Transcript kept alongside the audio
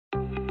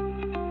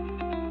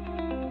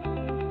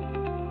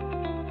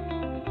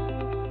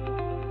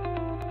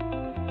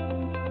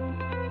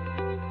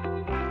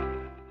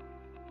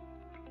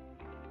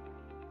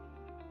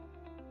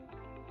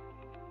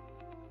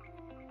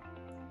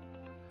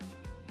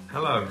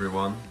Hello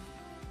everyone.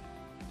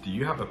 Do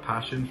you have a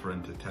passion for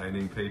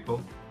entertaining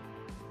people?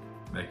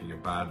 Making a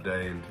bad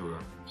day into a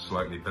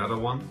slightly better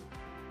one?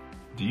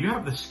 Do you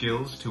have the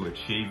skills to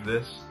achieve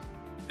this?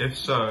 If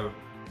so,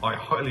 I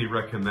highly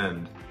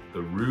recommend the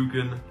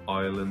Rugen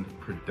Island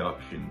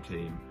production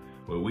team,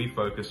 where we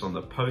focus on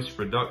the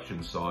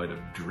post-production side of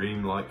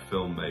dreamlike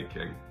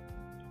filmmaking.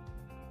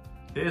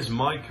 Here's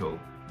Michael,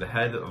 the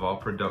head of our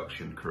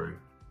production crew.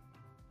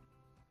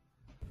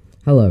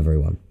 Hello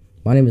everyone,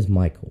 my name is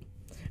Michael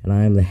and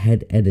I am the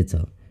head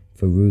editor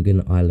for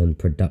Rugen Island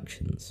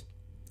Productions.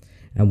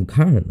 And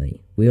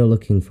currently we are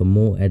looking for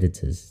more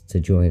editors to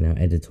join our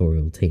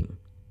editorial team.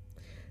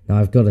 Now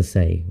I've got to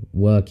say,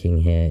 working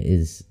here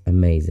is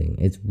amazing.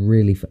 It's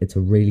a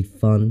really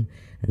fun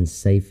and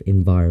safe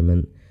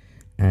environment,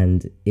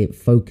 and it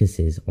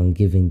focuses on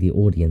giving the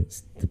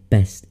audience the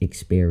best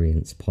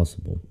experience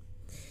possible.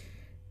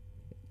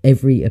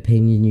 Every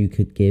opinion you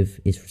could give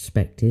is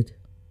respected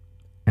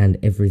and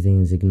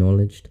everything is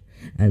acknowledged,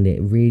 and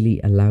it really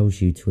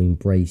allows you to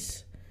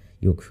embrace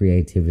your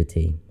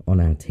creativity on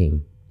our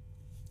team.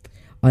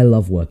 I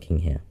love working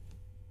here.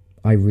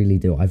 I really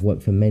do. I've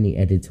worked for many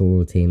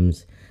editorial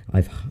teams.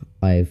 I've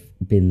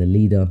been the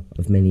leader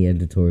of many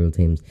editorial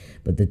teams,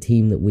 but the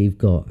team that we've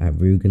got at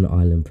Rugen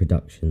Island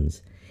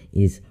Productions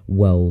is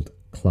world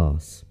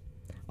class.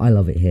 I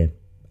love it here,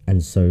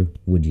 and so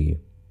would you.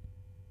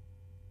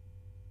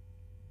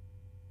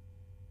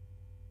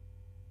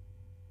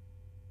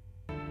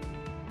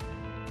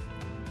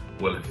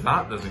 Well, if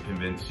that doesn't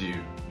convince you,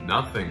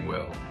 nothing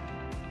will.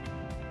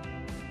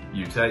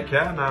 You take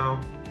care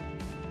now.